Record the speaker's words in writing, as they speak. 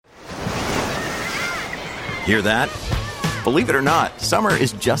Hear that? Believe it or not, summer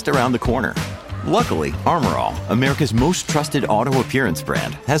is just around the corner. Luckily, Armor All, America's most trusted auto appearance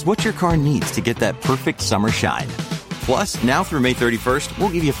brand, has what your car needs to get that perfect summer shine. Plus, now through May 31st, we'll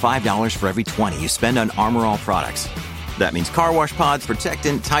give you $5 for every $20 you spend on Armor All products. That means car wash pods,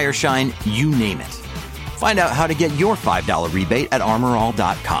 protectant, tire shine, you name it. Find out how to get your $5 rebate at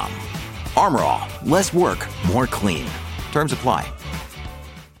armorall.com. Armor All, less work, more clean. Terms apply.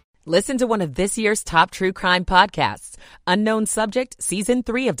 Listen to one of this year's top true crime podcasts. Unknown Subject, Season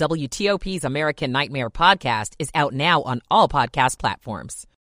 3 of WTOP's American Nightmare podcast is out now on all podcast platforms.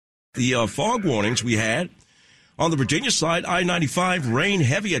 The fog warnings we had on the Virginia side, I-95, rain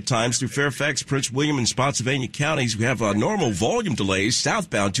heavy at times through Fairfax, Prince William, and Spotsylvania counties. We have normal volume delays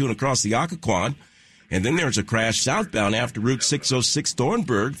southbound to and across the Occoquan. And then there's a crash southbound after Route 606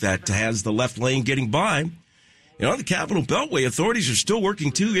 Thornburg that has the left lane getting by. And on the Capitol Beltway, authorities are still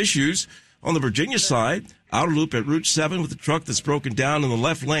working two issues. On the Virginia side, outer loop at Route 7 with a truck that's broken down in the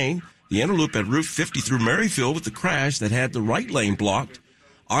left lane. The inner loop at Route 50 through Maryfield with the crash that had the right lane blocked.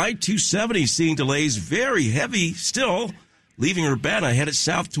 I-270 seeing delays very heavy still, leaving Urbana headed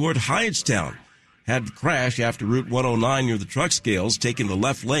south toward Hyattstown. Had the crash after Route 109 near the truck scales, taking the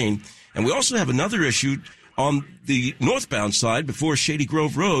left lane. And we also have another issue on the northbound side before Shady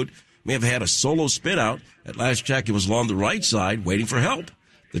Grove Road. May have had a solo spin out. At last check, it was along the right side waiting for help.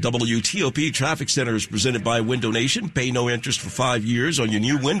 The WTOP Traffic Center is presented by Window Nation. Pay no interest for 5 years on your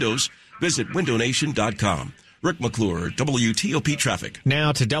new windows. Visit windownation.com. Rick McClure, WTOP Traffic.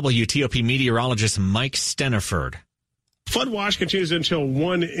 Now to WTOP meteorologist Mike Steniford. Flood watch continues until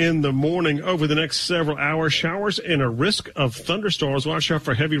 1 in the morning. Over the next several hours, showers and a risk of thunderstorms. Watch out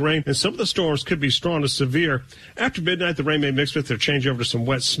for heavy rain, and some of the storms could be strong to severe. After midnight, the rain may mix with or change over to some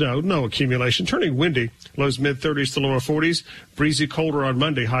wet snow. No accumulation. Turning windy. Lows mid-30s to lower 40s. Breezy colder on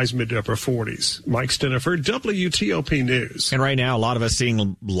Monday. Highs mid to upper 40s. Mike Steniford, WTOP News. And right now, a lot of us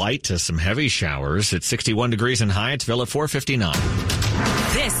seeing light to some heavy showers. It's 61 degrees in Hyattsville at 4:59.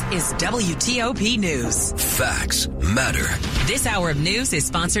 This is WTOP News. Facts matter. This hour of news is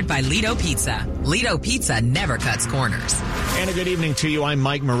sponsored by Lido Pizza. Lido Pizza never cuts corners. And a good evening to you. I'm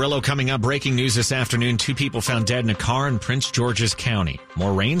Mike Murillo. Coming up, breaking news this afternoon. 2 people found dead in a car in Prince George's County.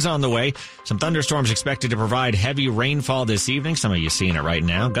 More rain's on the way. Some thunderstorms expected to provide heavy rainfall this evening. Some of you seeing it right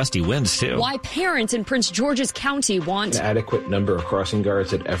now. Gusty winds, too. Why parents in Prince George's County want an adequate number of crossing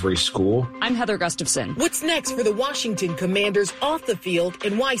guards at every school. I'm Heather Gustafson. What's next for the Washington Commanders off the field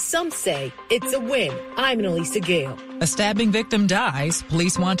and why some say it's a win? I'm Annalisa Gale. A stabbing victim dies.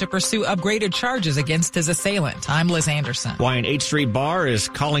 Police want to pursue upgraded charges against his assailant. I'm Liz Anderson. Why an 8th Street bar is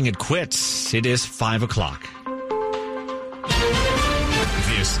calling it quits. It is 5 o'clock.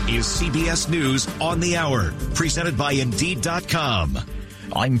 This is CBS News on the Hour, presented by Indeed.com.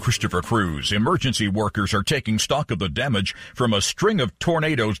 I'm Christopher Cruz. Emergency workers are taking stock of the damage from a string of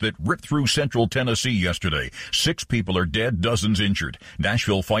tornadoes that ripped through central Tennessee yesterday. 6 people are dead, dozens injured.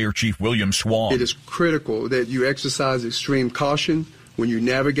 Nashville Fire Chief William Swan. It is critical that you exercise extreme caution when you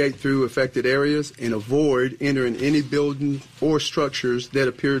navigate through affected areas and avoid entering any buildings or structures that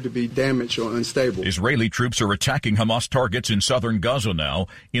appear to be damaged or unstable. Israeli troops are attacking Hamas targets in southern Gaza now,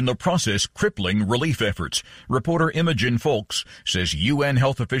 in the process crippling relief efforts. Reporter Imogen Folks says UN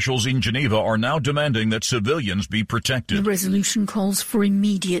health officials in Geneva are now demanding that civilians be protected. The resolution calls for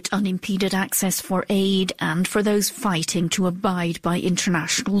immediate unimpeded access for aid and for those fighting to abide by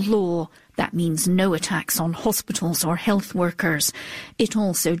international law. That means no attacks on hospitals or health workers. It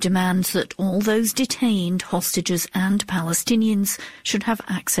also demands that all those detained, hostages and Palestinians, should have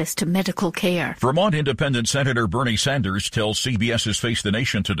access to medical care. Vermont Independent Senator Bernie Sanders tells CBS's Face the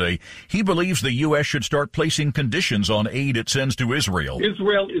Nation today he believes the U.S. should start placing conditions on aid it sends to Israel.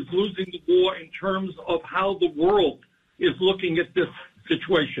 Israel is losing the war in terms of how the world is looking at this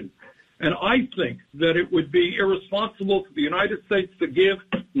situation. And I think that it would be irresponsible for the United States to give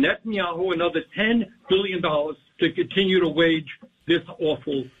Netanyahu another $10 billion to continue to wage this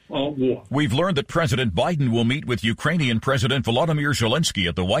awful war. We've learned that President Biden will meet with Ukrainian President Volodymyr Zelensky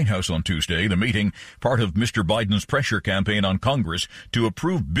at the White House on Tuesday. The meeting, part of Mr. Biden's pressure campaign on Congress to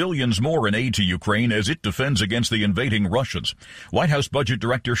approve billions more in aid to Ukraine as it defends against the invading Russians. White House Budget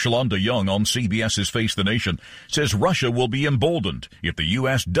Director Shalonda Young on CBS's Face the Nation says Russia will be emboldened if the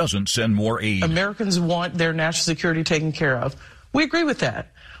U.S. doesn't send more aid. Americans want their national security taken care of. We agree with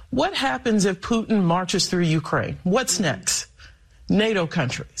that. What happens if Putin marches through Ukraine? What's next? NATO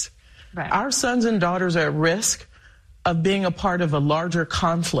countries. Right. Our sons and daughters are at risk. of being a part of a larger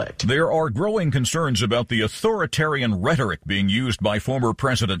conflict. There are growing concerns about the authoritarian rhetoric being used by former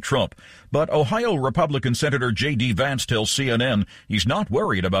President Trump. But Ohio Republican Senator J.D. Vance tells CNN he's not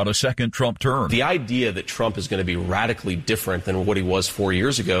worried about a second Trump term. The idea that Trump is going to be radically different than what he was 4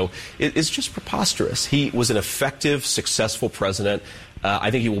 years ago is just preposterous. He was an effective, successful president.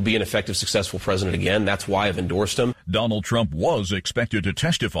 I think he will be an effective, successful president again. That's why I've endorsed him. Donald Trump was expected to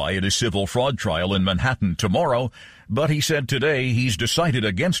testify at his civil fraud trial in Manhattan tomorrow, but he said today he's decided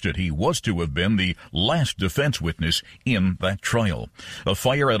against it. He was to have been the last defense witness in that trial. A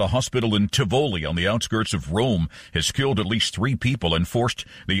fire at a hospital in Tivoli on the outskirts of Rome has killed at least 3 people and forced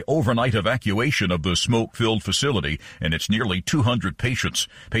the overnight evacuation of the smoke-filled facility and its nearly 200 patients.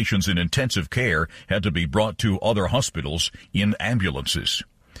 Patients in intensive care had to be brought to other hospitals in ambulances.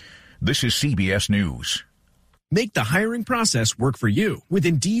 This is CBS News. Make the hiring process work for you. With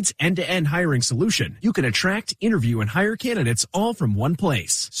Indeed's end-to-end hiring solution, you can attract, interview, and hire candidates all from one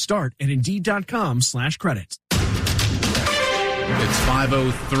place. Start at Indeed.com/credit. It's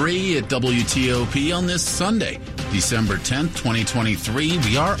 5:03 at WTOP on this Sunday, December 10th, 2023.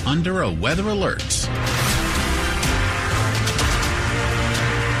 We are under a weather alert.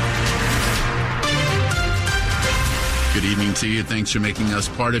 Good evening to you. Thanks for making us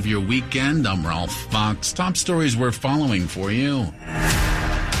part of your weekend. I'm Ralph Fox. Top stories we're following for you.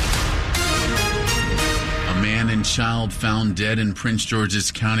 A man and child found dead in Prince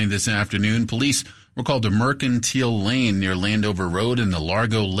George's County this afternoon. Police were called to Mercantile Lane near Landover Road in the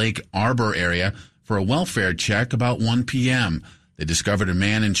Largo Lake Arbor area for a welfare check about 1 p.m. They discovered a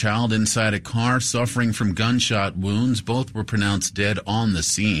man and child inside a car suffering from gunshot wounds. Both were pronounced dead on the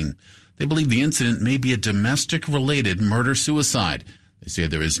scene. They believe the incident may be a domestic-related murder-suicide. They say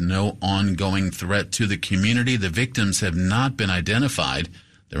there is no ongoing threat to the community. The victims have not been identified.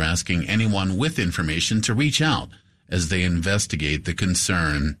 They're asking anyone with information to reach out as they investigate the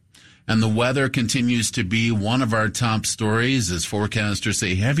concern. And the weather continues to be one of our top stories as forecasters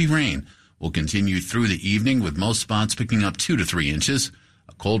say heavy rain will continue through the evening with most spots picking up 2 to 3 inches.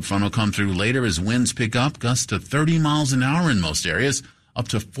 A cold front will come through later as winds pick up, gusts to 30 miles an hour in most areas, up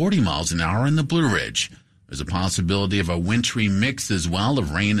to 40 miles an hour in the Blue Ridge. There's a possibility of a wintry mix as well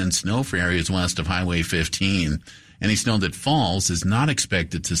of rain and snow for areas west of Highway 15. Any snow that falls is not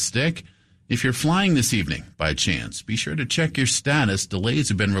expected to stick. If you're flying this evening by chance, be sure to check your status. Delays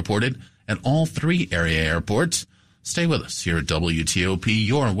have been reported at all 3 area airports. Stay with us here at WTOP,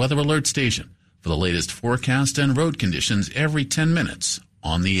 your weather alert station, for the latest forecast and road conditions every 10 minutes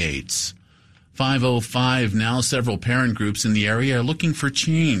on the 8s. 5:05 now. Several parent groups in the area are looking for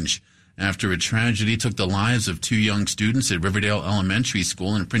change after a tragedy took the lives of 2 young students at Riverdale Elementary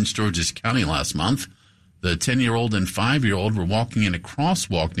School in Prince George's County last month. The 10-year-old and 5-year-old were walking in a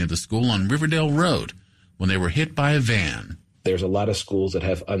crosswalk near the school on Riverdale Road when they were hit by a van. There's a lot of schools that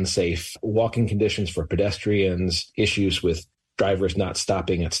have unsafe walking conditions for pedestrians, issues with drivers not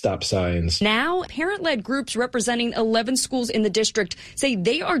stopping at stop signs. Now, parent-led groups representing 11 schools in the district say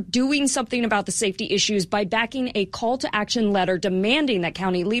they are doing something about the safety issues by backing a call-to-action letter demanding that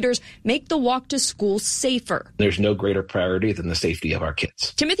county leaders make the walk to school safer. There's no greater priority than the safety of our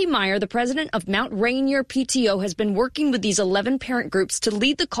kids. Timothy Meyer, the president of Mount Rainier PTO, has been working with these 11 parent groups to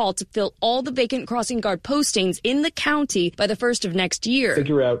lead the call to fill all the vacant crossing guard postings in the county by the first of next year.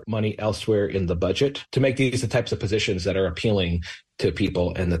 Figure out money elsewhere in the budget to make these the types of positions that are appealing to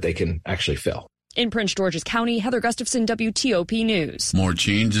people and that they can actually fill. In Prince George's County, Heather Gustafson, WTOP News. More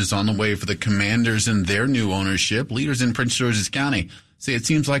changes on the way for the Commanders and their new ownership. Leaders in Prince George's County say it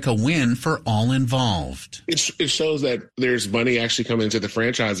seems like a win for all involved. It shows that there's money actually coming into the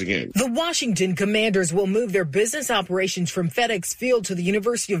franchise again. The Washington Commanders will move their business operations from FedEx Field to the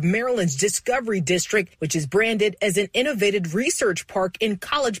University of Maryland's Discovery District, which is branded as an innovative research park in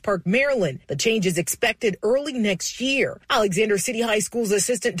College Park, Maryland. The change is expected early next year. Alexander City High School's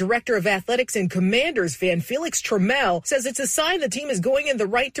Assistant Director of Athletics and Commanders fan Felix Trammell says it's a sign the team is going in the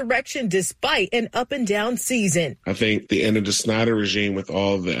right direction despite an up-and-down season. I think the end of the Snyder regime with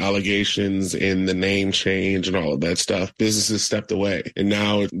all the allegations and the name change and all of that stuff, businesses stepped away, and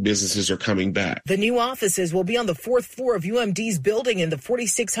now businesses are coming back. The new offices will be on the 4th floor of UMD's building in the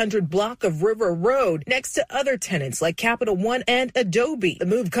 4600 block of River Road, next to other tenants like Capital One and Adobe. The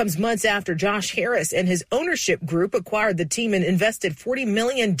move comes months after Josh Harris and his ownership group acquired the team and invested $40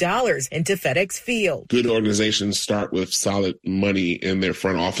 million into FedEx Field. Good organizations start with solid money in their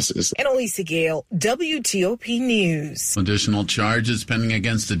front offices. Annalisa Gale, WTOP News. Additional charges pending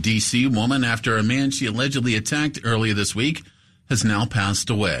against a D.C. woman after a man she allegedly attacked earlier this week has now passed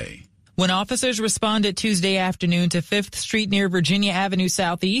away. When officers responded Tuesday afternoon to 5th Street near Virginia Avenue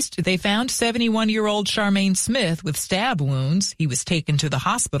Southeast, they found 71-year-old Charmaine Smith with stab wounds. He was taken to the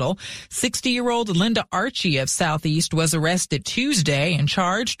hospital. 60-year-old Linda Archie of Southeast was arrested Tuesday and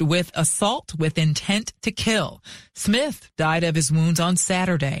charged with assault with intent to kill. Smith died of his wounds on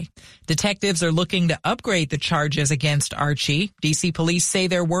Saturday. Detectives are looking to upgrade the charges against Archie. D.C. police say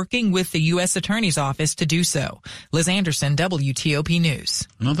they're working with the U.S. Attorney's Office to do so. Liz Anderson, WTOP News.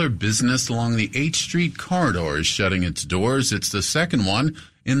 Another business along the H Street corridor is shutting its doors. It's the second one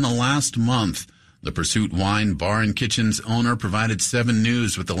in the last month. The Pursuit Wine Bar and Kitchen's owner provided 7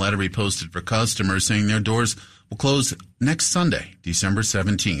 News with a letter he posted for customers saying their doors will close next Sunday, December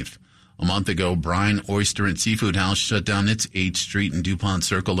 17th. A month ago, Brine Oyster and Seafood House shut down its 8th Street and DuPont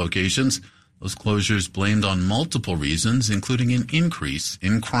Circle locations. Those closures blamed on multiple reasons, including an increase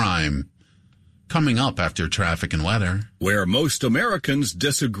in crime. Coming up after traffic and weather. Where most Americans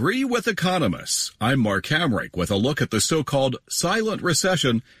disagree with economists. I'm Mark Hamrick with a look at the so-called silent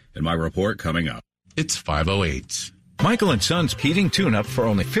recession in my report coming up. It's 5:08. Michael & Son's heating tune-up for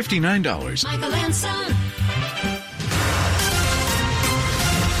only $59. Michael & Son.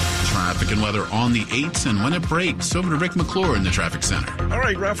 Traffic and weather on the 8s, and when it breaks, over to Rick McClure in the traffic center. All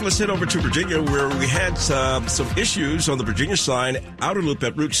right, Ralph, let's head over to Virginia, where we had some issues on the Virginia side. Outer loop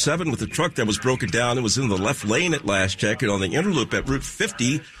at Route 7 with a truck that was broken down. It was in the left lane at last check, and on the inner loop at Route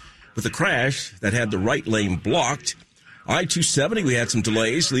 50 with a crash that had the right lane blocked. I-270, we had some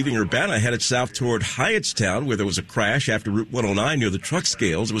delays, leaving Urbana headed south toward Hyattstown, where there was a crash after Route 109 near the truck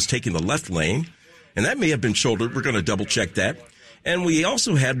scales. It was taking the left lane, and that may have been shouldered. We're going to double-check that. And we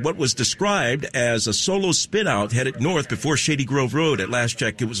also had what was described as a solo spin-out headed north before Shady Grove Road. At last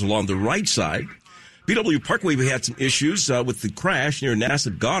check, it was along the right side. BW Parkway, we had some issues with the crash near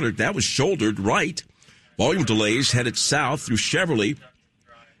Nassau Goddard. That was shouldered right. Volume delays headed south through Cheverly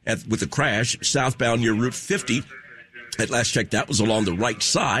with the crash southbound near Route 50. At last check, that was along the right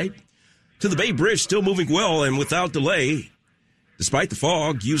side. To the Bay Bridge, still moving well and without delay. Despite the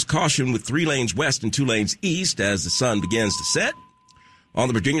fog, use caution with 3 lanes west and 2 lanes east as the sun begins to set. On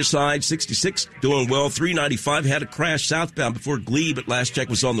the Virginia side, 66 doing well. 395 had a crash southbound before Glebe at last check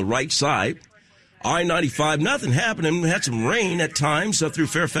was on the right side. I-95, nothing happening. We had some rain at times through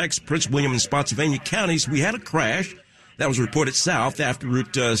Fairfax, Prince William, and Spotsylvania counties. We had a crash that was reported south after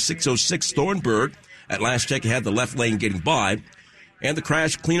Route 606 Thornburg. At last check, it had the left lane getting by. And the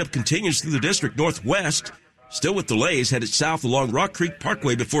crash cleanup continues through the district northwest. Still with delays, headed south along Rock Creek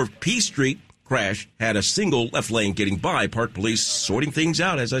Parkway before P Street. Crash had a single left lane getting by. Park Police sorting things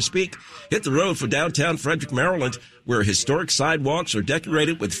out as I speak. Hit the road for downtown Frederick, Maryland, where historic sidewalks are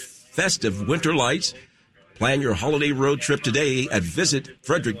decorated with festive winter lights. Plan your holiday road trip today at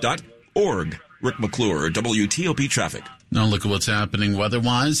visitfrederick.org. Rick McClure, WTOP Traffic. Now look at what's happening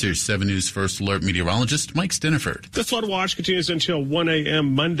weather-wise. Here's 7 News First Alert meteorologist Mike Stiniford. The flood watch continues until 1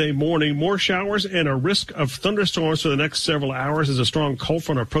 a.m. Monday morning. More showers and a risk of thunderstorms for the next several hours as a strong cold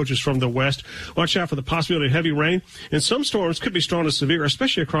front approaches from the west. Watch out for the possibility of heavy rain, and some storms could be strong to severe,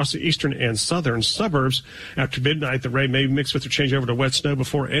 especially across the eastern and southern suburbs. After midnight, the rain may mix with or change over to wet snow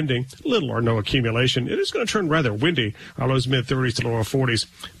before ending. Little or no accumulation. It is going to turn rather windy. Our lows mid-30s to lower 40s.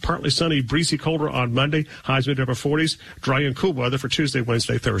 Partly sunny, breezy, colder on Monday. Highs mid-upper 40s. Dry and cool weather for Tuesday,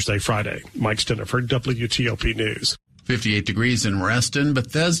 Wednesday, Thursday, Friday. Mike Stiniford, WTOP News. 58 degrees in Reston.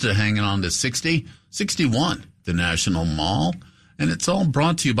 Bethesda hanging on to 60. 61, the National Mall. And it's all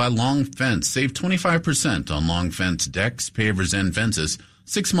brought to you by Long Fence. Save 25% on Long Fence decks, pavers, and fences.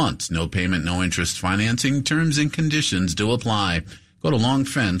 6 months, no payment, no interest financing. Terms and conditions do apply. Go to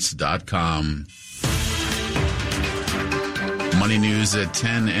longfence.com. Money news at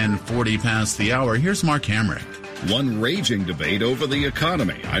 10 and 40 past the hour. Here's Mark Hamrick. One raging debate over the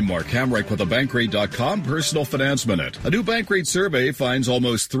economy. I'm Mark Hamrick with the Bankrate.com Personal Finance Minute. A new Bankrate survey finds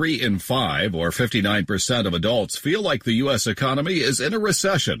almost 3 in 5, or 59% of adults, feel like the U.S. economy is in a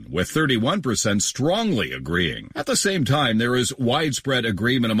recession, with 31% strongly agreeing. At the same time, there is widespread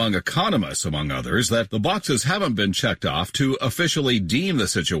agreement among economists, among others, that the boxes haven't been checked off to officially deem the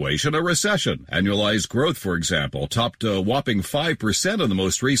situation a recession. Annualized growth, for example, topped a whopping 5% in the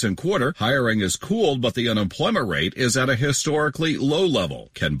most recent quarter. Hiring is cooled, but the unemployment rate is at a historically low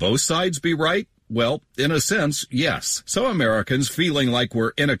level. Can both sides be right? Well, in a sense, yes. Some Americans feeling like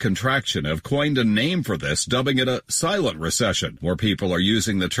we're in a contraction have coined a name for this, dubbing it a silent recession. More people are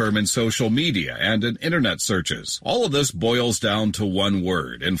using the term in social media and in internet searches. All of this boils down to one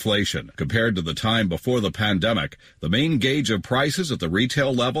word: inflation. Compared to the time before the pandemic, the main gauge of prices at the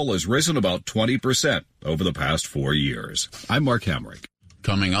retail level has risen about 20% over the past 4 years. I'm Mark Hamrick.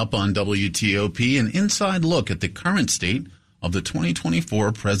 Coming up on WTOP, an inside look at the current state of the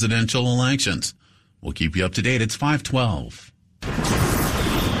 2024 presidential elections. We'll keep you up to date. It's 5:12.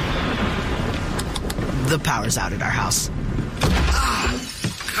 The power's out at our house.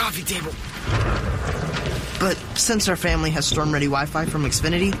 Coffee table. But since our family has storm-ready Wi-Fi from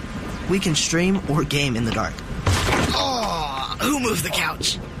Xfinity, we can stream or game in the dark. Oh, who moved the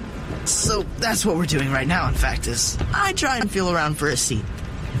couch? So that's what we're doing right now, in fact, is I try and feel around for a seat.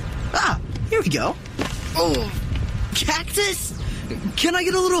 Here we go. Oh, cactus? Can I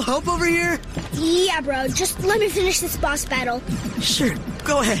get a little help over here? Yeah, bro. Just let me finish this boss battle. Sure.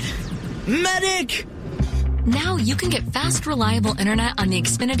 Go ahead. Medic! Now you can get fast, reliable internet on the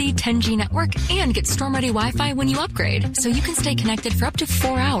Xfinity 10G network and get storm-ready Wi-Fi when you upgrade, so you can stay connected for up to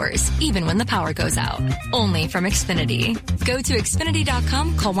 4 hours, even when the power goes out. Only from Xfinity. Go to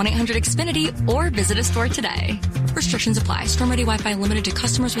Xfinity.com, call 1-800-XFINITY, or visit a store today. Restrictions apply. Storm-ready Wi-Fi limited to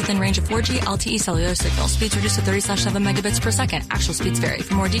customers within range of 4G LTE cellular signal. Speeds reduced to 30/7 megabits per second. Actual speeds vary.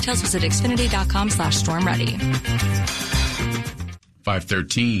 For more details, visit Xfinity.com/stormready.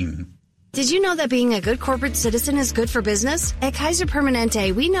 5:13. Did you know that being a good corporate citizen is good for business? At Kaiser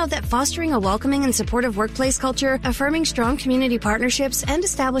Permanente, we know that fostering a welcoming and supportive workplace culture, affirming strong community partnerships, and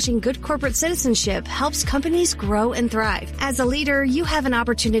establishing good corporate citizenship helps companies grow and thrive. As a leader, you have an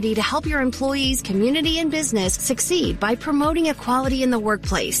opportunity to help your employees, community, and business succeed by promoting equality in the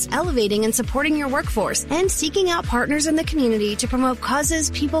workplace, elevating and supporting your workforce, and seeking out partners in the community to promote causes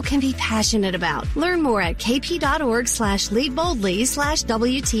people can be passionate about. Learn more at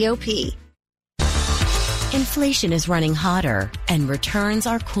kp.org/leadboldly/WTOP. Inflation is running hotter and returns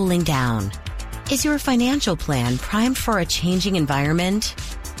are cooling down. Is your financial plan primed for a changing environment?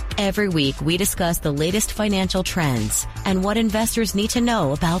 Every week, we discuss the latest financial trends and what investors need to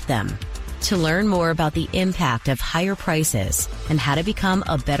know about them. To learn more about the impact of higher prices and how to become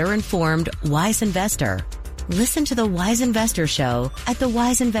a better informed, wise investor, listen to the Wise Investor Show at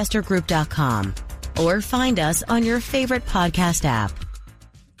thewiseinvestorgroup.com or find us on your favorite podcast app.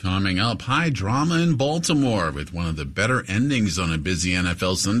 Coming up, high drama in Baltimore with one of the better endings on a busy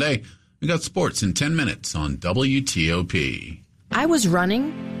NFL Sunday. We got sports in 10 minutes on WTOP. I was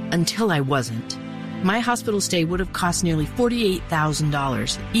running until I wasn't. My hospital stay would have cost nearly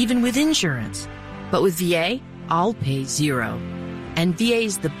 $48,000, even with insurance. But with VA, I'll pay $0. And VA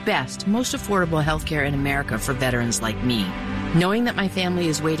is the best, most affordable healthcare in America for veterans like me. Knowing that my family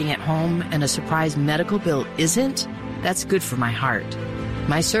is waiting at home and a surprise medical bill isn't, that's good for my heart.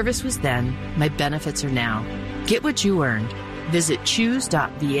 My service was then, my benefits are now. Get what you earned. Visit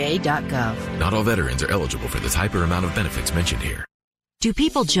choose.va.gov. Not all veterans are eligible for the type or amount of benefits mentioned here. Do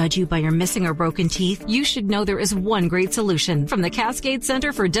people judge you by your missing or broken teeth? You should know there is one great solution from the Cascade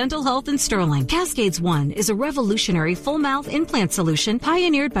Center for Dental Health in Sterling. Cascades One is a revolutionary full mouth implant solution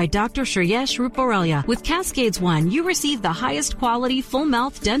pioneered by Dr. Shreyesh Ruparelia. With Cascades One, you receive the highest quality full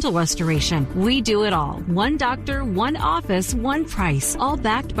mouth dental restoration. We do it all. One doctor, one office, one price. All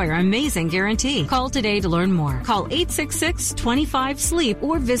backed by our amazing guarantee. Call today to learn more. Call 866-25-SLEEP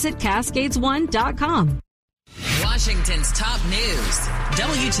or visit cascades1.com. Washington's top news,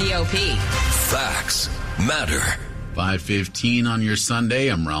 WTOP. Facts matter. 5:15 on your Sunday.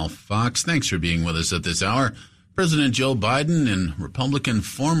 I'm Ralph Fox. Thanks for being with us at this hour. President Joe Biden and Republican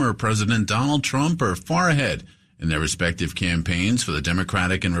former President Donald Trump are far ahead in their respective campaigns for the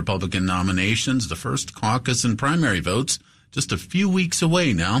Democratic and Republican nominations. The first caucus and primary votes just a few weeks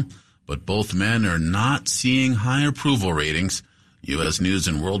away now, but both men are not seeing high approval ratings. U.S. News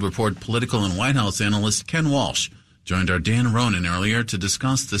and World Report political and White House analyst Ken Walsh joined our Dan Ronan earlier to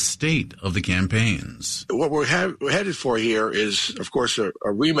discuss the state of the campaigns. What we're headed for here is, of course, a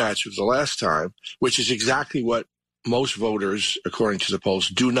rematch of the last time, which is exactly what most voters, according to the polls,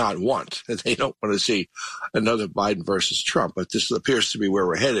 do not want. They don't want to see another Biden versus Trump, but this appears to be where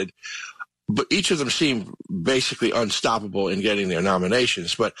we're headed. But each of them seem basically unstoppable in getting their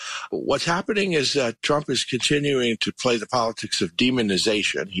nominations. But what's happening is that Trump is continuing to play the politics of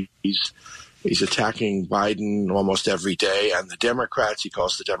demonization. He's attacking Biden almost every day. And the Democrats, he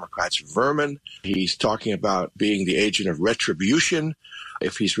calls the Democrats vermin. He's talking about being the agent of retribution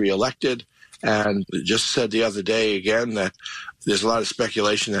if he's reelected. And just said the other day again that there's a lot of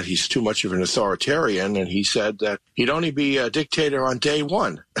speculation that he's too much of an authoritarian. And he said that he'd only be a dictator on day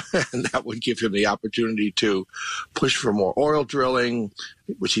one. And that would give him the opportunity to push for more oil drilling,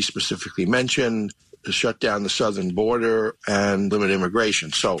 which he specifically mentioned, to shut down the southern border and limit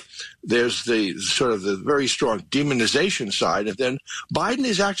immigration. So there's the sort of the very strong demonization side. And then Biden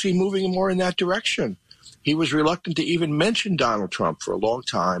is actually moving more in that direction. He was reluctant to even mention Donald Trump for a long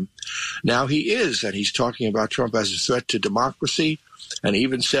time. Now he is, and he's talking about Trump as a threat to democracy, and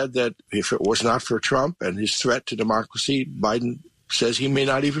even said that if it was not for Trump and his threat to democracy, Biden says he may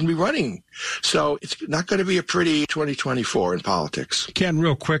not even be running. So it's not going to be a pretty 2024 in politics. Ken,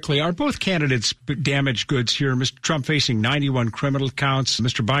 real quickly, are both candidates damaged goods here? Mr. Trump facing 91 criminal counts.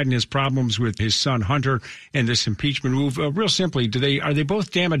 Mr. Biden has problems with his son Hunter and this impeachment move. Real simply, are they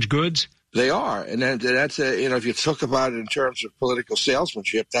both damaged goods? They are. And that's if you talk about it in terms of political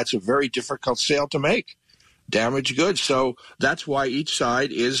salesmanship, that's a very difficult sale to make. Damaged goods. So that's why each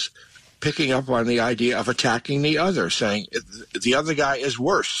side is picking up on the idea of attacking the other, saying the other guy is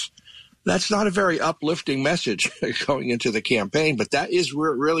worse. That's not a very uplifting message going into the campaign, but that is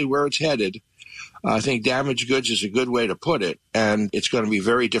really where it's headed. I think damaged goods is a good way to put it, and it's going to be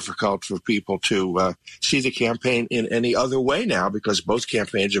very difficult for people to see the campaign in any other way now because both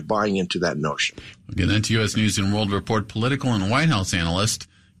campaigns are buying into that notion. We'll get into U.S. News and World Report political and White House analyst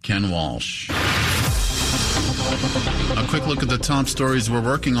Ken Walsh. A quick look at the top stories we're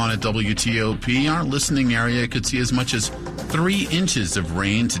working on at WTOP. Our listening area could see as much as 3 inches of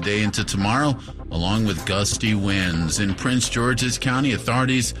rain today into tomorrow, along with gusty winds. In Prince George's County,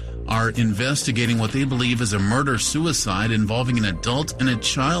 authorities are investigating what they believe is a murder-suicide involving an adult and a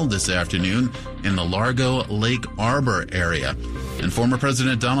child this afternoon in the Largo Lake Arbor area. And former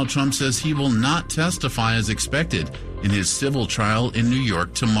President Donald Trump says he will not testify as expected in his civil trial in New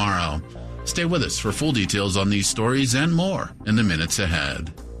York tomorrow. Stay with us for full details on these stories and more in the minutes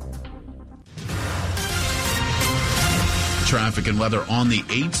ahead. Traffic and weather on the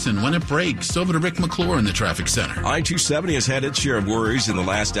 8s and when it breaks. Over to Rick McClure in the traffic center. I-270 has had its share of worries in the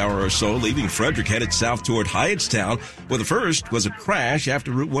last hour or so, leaving Frederick headed south toward Hyattstown. Well, the first was a crash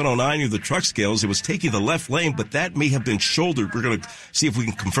after Route 109 near the truck scales. It was taking the left lane, but that may have been shouldered. We're going to see if we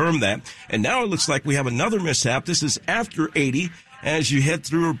can confirm that. And now it looks like we have another mishap. This is after 80 as you head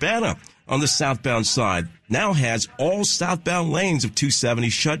through Urbana on the southbound side. Now has all southbound lanes of 270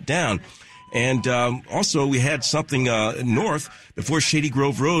 shut down. And also we had something north before Shady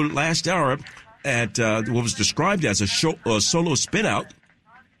Grove Road last hour at what was described as a solo spin out.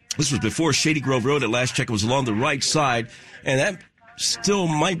 This was before Shady Grove Road. At last check, it was along the right side. And that still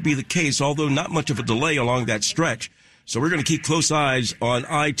might be the case, although not much of a delay along that stretch. So we're going to keep close eyes on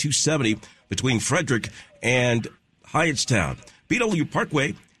I-270 between Frederick and Hyattstown. BW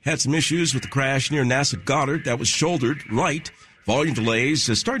Parkway had some issues with the crash near NASA Goddard. That was shouldered right. Volume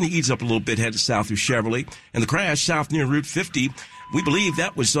delays starting to ease up a little bit headed south through Chevrolet. And the crash south near Route 50, we believe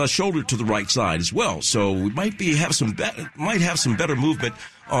that was shouldered to the right side as well. So we might have some better movement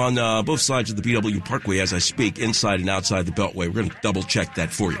on both sides of the BW Parkway as I speak, inside and outside the Beltway. We're going to double check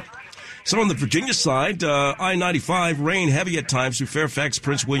that for you. So on the Virginia side, I-95 rain heavy at times through Fairfax,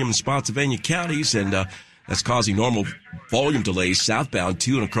 Prince William, and Spotsylvania counties, and that's causing normal volume delays southbound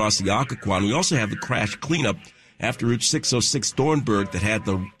to and across the Occoquan. We also have the crash cleanup after Route 606 Thornburg that had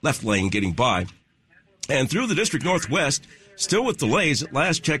the left lane getting by. And through the District Northwest, still with delays at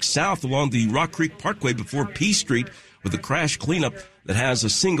last check south along the Rock Creek Parkway before P Street with the crash cleanup that has a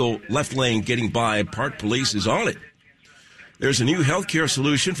single left lane getting by. Park Police is on it. There's a new health care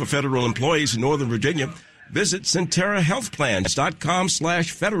solution for federal employees in Northern Virginia. Visit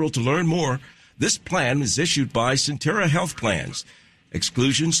CenteraHealthPlans.com/federal to learn more. This plan is issued by Centera Health Plans.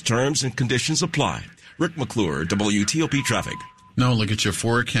 Exclusions, terms, and conditions apply. Rick McClure, WTOP Traffic. No, look at your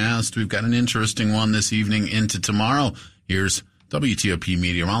forecast. We've got an interesting one this evening into tomorrow. Here's WTOP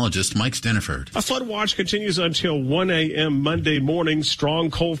meteorologist Mike Steniford. A flood watch continues until 1 a.m. Monday morning.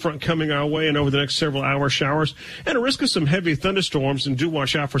 Strong cold front coming our way, and over the next several hours, showers and a risk of some heavy thunderstorms. And do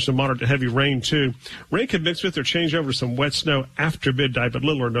watch out for some moderate to heavy rain, too. Rain can mix with or change over to some wet snow after midnight, but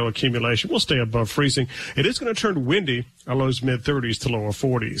little or no accumulation. We'll stay above freezing. It is going to turn windy. Our lows mid-30s to lower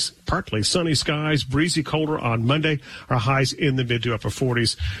 40s. Partly sunny skies, breezy colder on Monday. Our highs in the mid to upper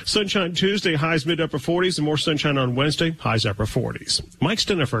 40s. Sunshine Tuesday, highs mid upper 40s, and more sunshine on Wednesday, highs upper 40s. Mike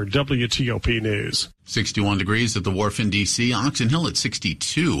Steniford, WTOP News. 61 degrees at the Wharf in D.C. Oxon Hill at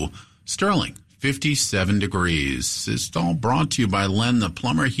 62. Sterling, 57 degrees. It's all brought to you by Len the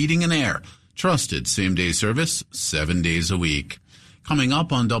Plumber Heating and Air. Trusted same-day service, 7 days a week. Coming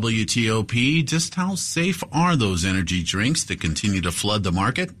up on WTOP, just how safe are those energy drinks that continue to flood the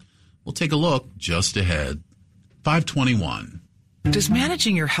market? We'll take a look just ahead. 521. Does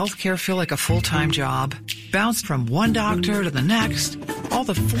managing your health care feel like a full-time job? Bounced from one doctor to the next? All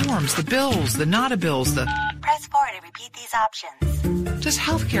the forms, the bills, the not-a-bills, the Press 4 to repeat these options. Does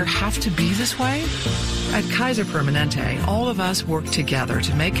healthcare have to be this way? At Kaiser Permanente, all of us work together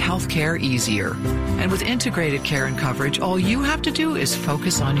to make healthcare easier. And with integrated care and coverage, all you have to do is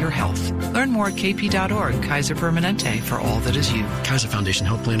focus on your health. Learn more at kp.org. Kaiser Permanente, for all that is you. Kaiser Foundation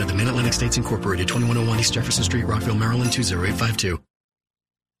Health Plan of the Mid-Atlantic States Incorporated, 2101 East Jefferson Street, Rockville, Maryland, 20852.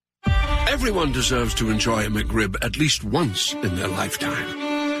 Everyone deserves to enjoy a McRib at least once in their lifetime.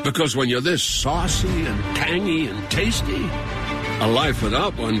 Because when you're this saucy and tangy and tasty, a Life It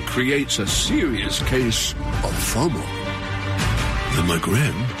Up one creates a serious case of FOMO. The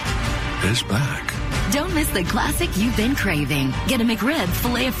McRib is back. Don't miss the classic you've been craving. Get a McRib,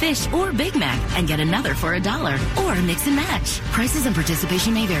 filet of fish, or Big Mac, and get another for $1. Or mix and match. Prices and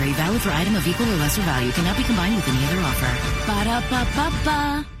participation may vary. Valid for item of equal or lesser value. Cannot be combined with any other offer.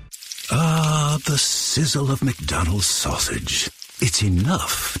 Ba-da-ba-ba-ba. Ah, the sizzle of McDonald's sausage. It's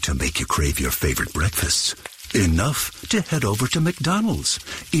enough to make you crave your favorite breakfasts. Enough to head over to McDonald's.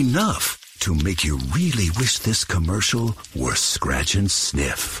 Enough to make you really wish this commercial were scratch and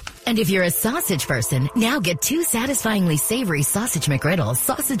sniff. And if you're a sausage person, now get 2 satisfyingly savory sausage McGriddles,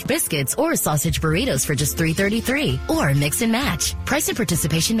 sausage biscuits, or sausage burritos for just $3.33. Or mix and match. Price and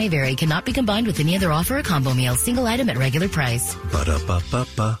participation may vary. Cannot be combined with any other offer or combo meal. Single item at regular price.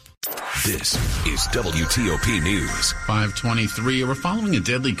 Ba-da-ba-ba-ba. This is WTOP News. 523. We're following a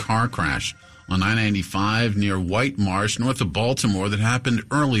deadly car crash on I-95 near White Marsh, north of Baltimore, that happened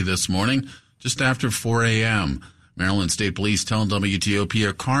early this morning, just after 4 a.m. Maryland State Police tell WTOP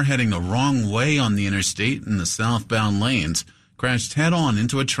a car heading the wrong way on the interstate in the southbound lanes crashed head-on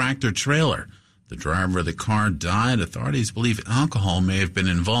into a tractor-trailer. The driver of the car died. Authorities believe alcohol may have been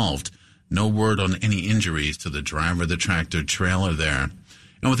involved. No word on any injuries to the driver of the tractor-trailer there.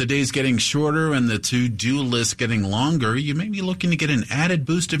 And with the days getting shorter and the to-do list getting longer, you may be looking to get an added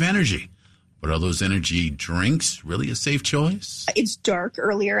boost of energy. But are those energy drinks really a safe choice? It's dark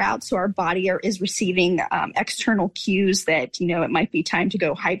earlier out, so our body is receiving external cues that, it might be time to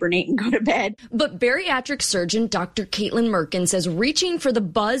go hibernate and go to bed. But bariatric surgeon Dr. Caitlin Merkin says reaching for the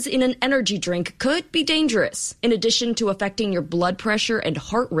buzz in an energy drink could be dangerous. In addition to affecting your blood pressure and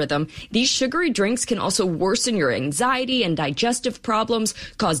heart rhythm, these sugary drinks can also worsen your anxiety and digestive problems,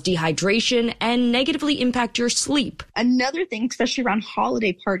 cause dehydration, and negatively impact your sleep. Another thing, especially around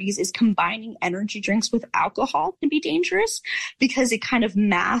holiday parties, is combining energy drinks with alcohol can be dangerous because it kind of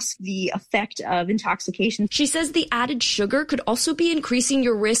masks the effect of intoxication. She says the added sugar could also be increasing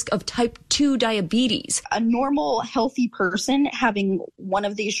your risk of type 2 diabetes. A normal, healthy person having one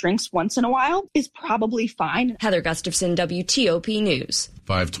of these drinks once in a while is probably fine. Heather Gustafson, WTOP News.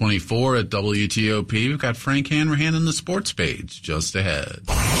 524 at WTOP. We've got Frank Hanrahan on the sports page just ahead.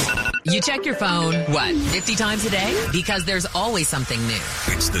 You check your phone, 50 times a day? Because there's always something new.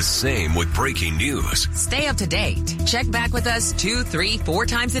 It's the same with breaking news. Stay up to date. Check back with us 2, 3, 4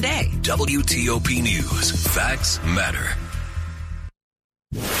 times a day. WTOP News. Facts matter.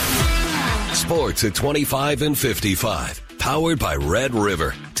 Sports at 25 and 55. Powered by Red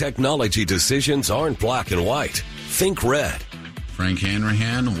River. Technology decisions aren't black and white. Think red. Frank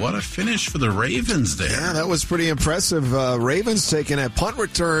Hanrahan, what a finish for the Ravens there. Yeah, that was pretty impressive. Ravens taking a punt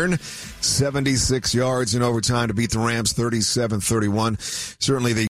return, 76 yards in overtime to beat the Rams 37-31. Certainly they